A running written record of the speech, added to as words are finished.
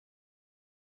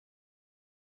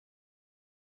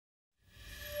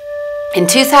In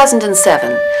 2007,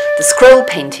 the scroll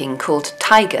painting called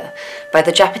Tiger by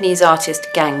the Japanese artist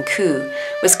Gang Ku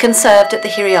was conserved at the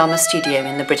Hirayama Studio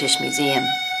in the British Museum.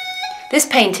 This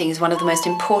painting is one of the most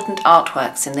important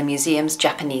artworks in the museum's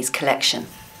Japanese collection.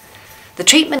 The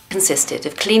treatment consisted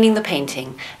of cleaning the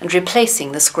painting and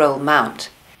replacing the scroll mount.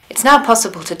 It's now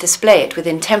possible to display it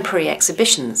within temporary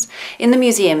exhibitions in the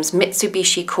museum's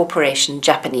Mitsubishi Corporation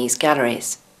Japanese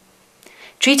galleries.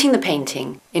 Treating the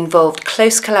painting involved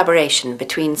close collaboration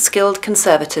between skilled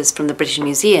conservators from the British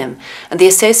Museum and the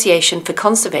Association for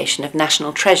Conservation of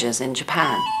National Treasures in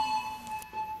Japan.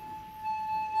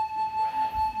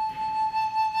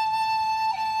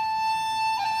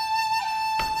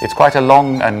 It's quite a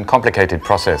long and complicated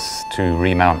process to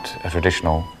remount a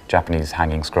traditional Japanese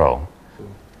hanging scroll.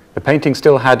 The painting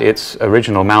still had its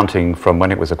original mounting from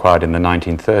when it was acquired in the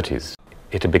 1930s.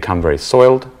 It had become very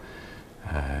soiled.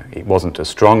 It wasn't as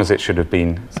strong as it should have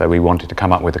been, so we wanted to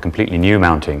come up with a completely new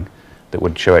mounting that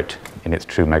would show it in its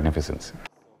true magnificence.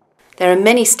 There are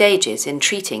many stages in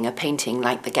treating a painting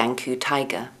like the Ganku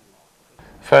Tiger.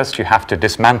 First, you have to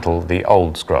dismantle the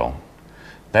old scroll.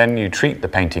 Then you treat the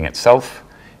painting itself.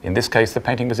 In this case, the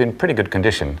painting was in pretty good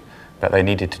condition, but they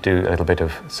needed to do a little bit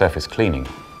of surface cleaning.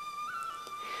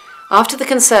 After the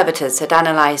conservators had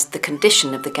analysed the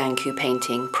condition of the Ganku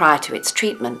painting prior to its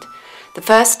treatment, the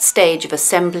first stage of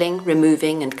assembling,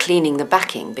 removing and cleaning the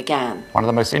backing began. One of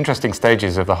the most interesting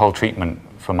stages of the whole treatment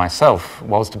for myself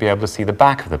was to be able to see the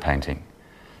back of the painting.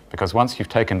 Because once you've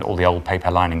taken all the old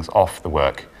paper linings off the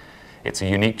work, it's a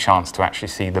unique chance to actually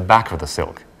see the back of the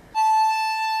silk.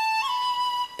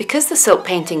 Because the silk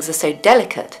paintings are so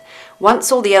delicate, once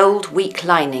all the old weak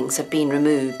linings have been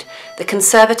removed, the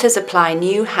conservators apply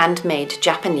new handmade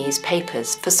Japanese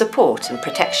papers for support and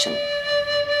protection.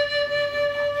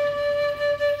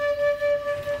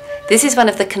 This is one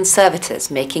of the conservators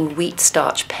making wheat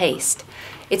starch paste.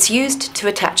 It's used to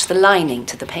attach the lining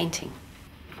to the painting.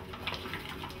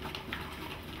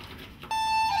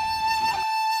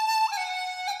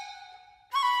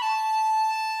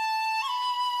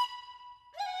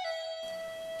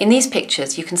 In these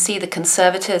pictures, you can see the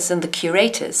conservators and the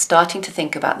curators starting to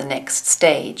think about the next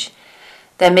stage.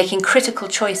 They're making critical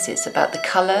choices about the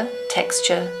colour,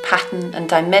 texture, pattern and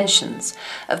dimensions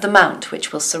of the mount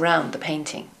which will surround the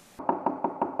painting.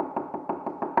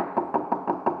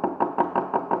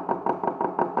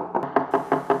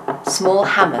 Small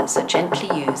hammers are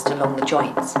gently used along the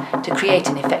joints to create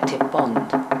an effective bond.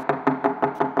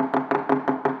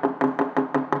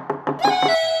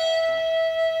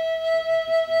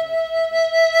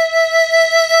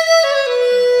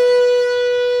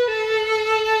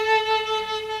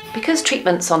 Because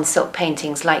treatments on silk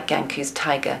paintings like Ganku's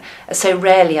Tiger are so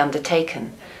rarely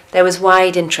undertaken, there was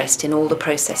wide interest in all the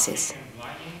processes.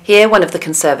 Here, one of the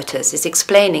conservators is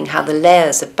explaining how the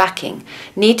layers of backing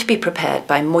need to be prepared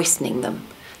by moistening them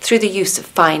through the use of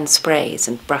fine sprays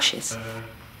and brushes.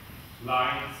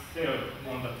 Line silk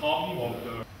on the top of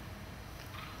the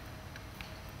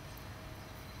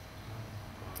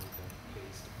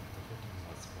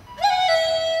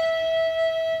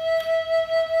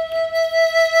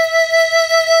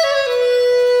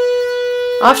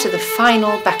After the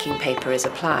final backing paper is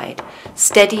applied,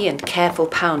 steady and careful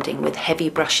pounding with heavy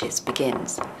brushes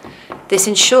begins. This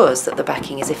ensures that the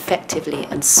backing is effectively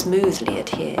and smoothly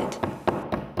adhered.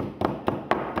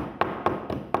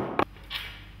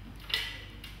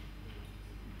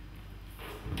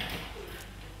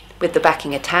 With the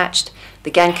backing attached,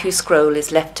 the Ganku scroll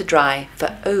is left to dry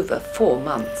for over 4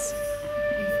 months.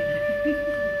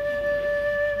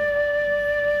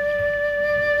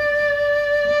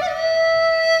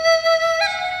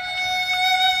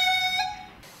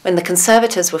 When the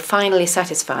conservators were finally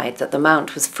satisfied that the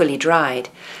mount was fully dried,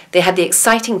 they had the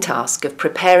exciting task of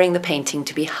preparing the painting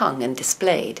to be hung and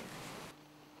displayed.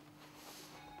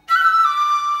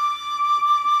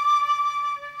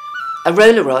 A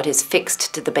roller rod is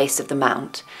fixed to the base of the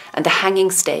mount and a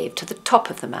hanging stave to the top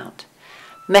of the mount.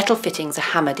 Metal fittings are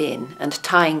hammered in and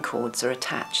tying cords are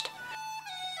attached.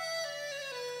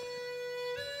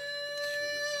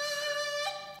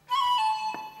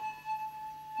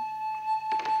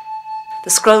 The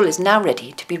scroll is now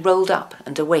ready to be rolled up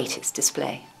and await its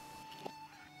display.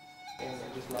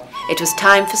 It was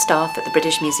time for staff at the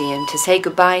British Museum to say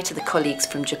goodbye to the colleagues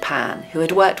from Japan who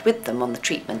had worked with them on the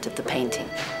treatment of the painting.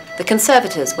 The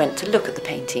conservators went to look at the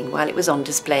painting while it was on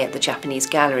display at the Japanese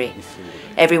gallery.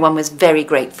 Everyone was very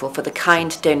grateful for the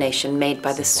kind donation made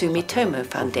by the Sumitomo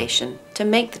Foundation to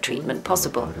make the treatment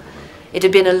possible. It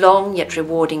had been a long yet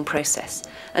rewarding process,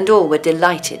 and all were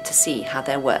delighted to see how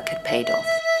their work had paid off.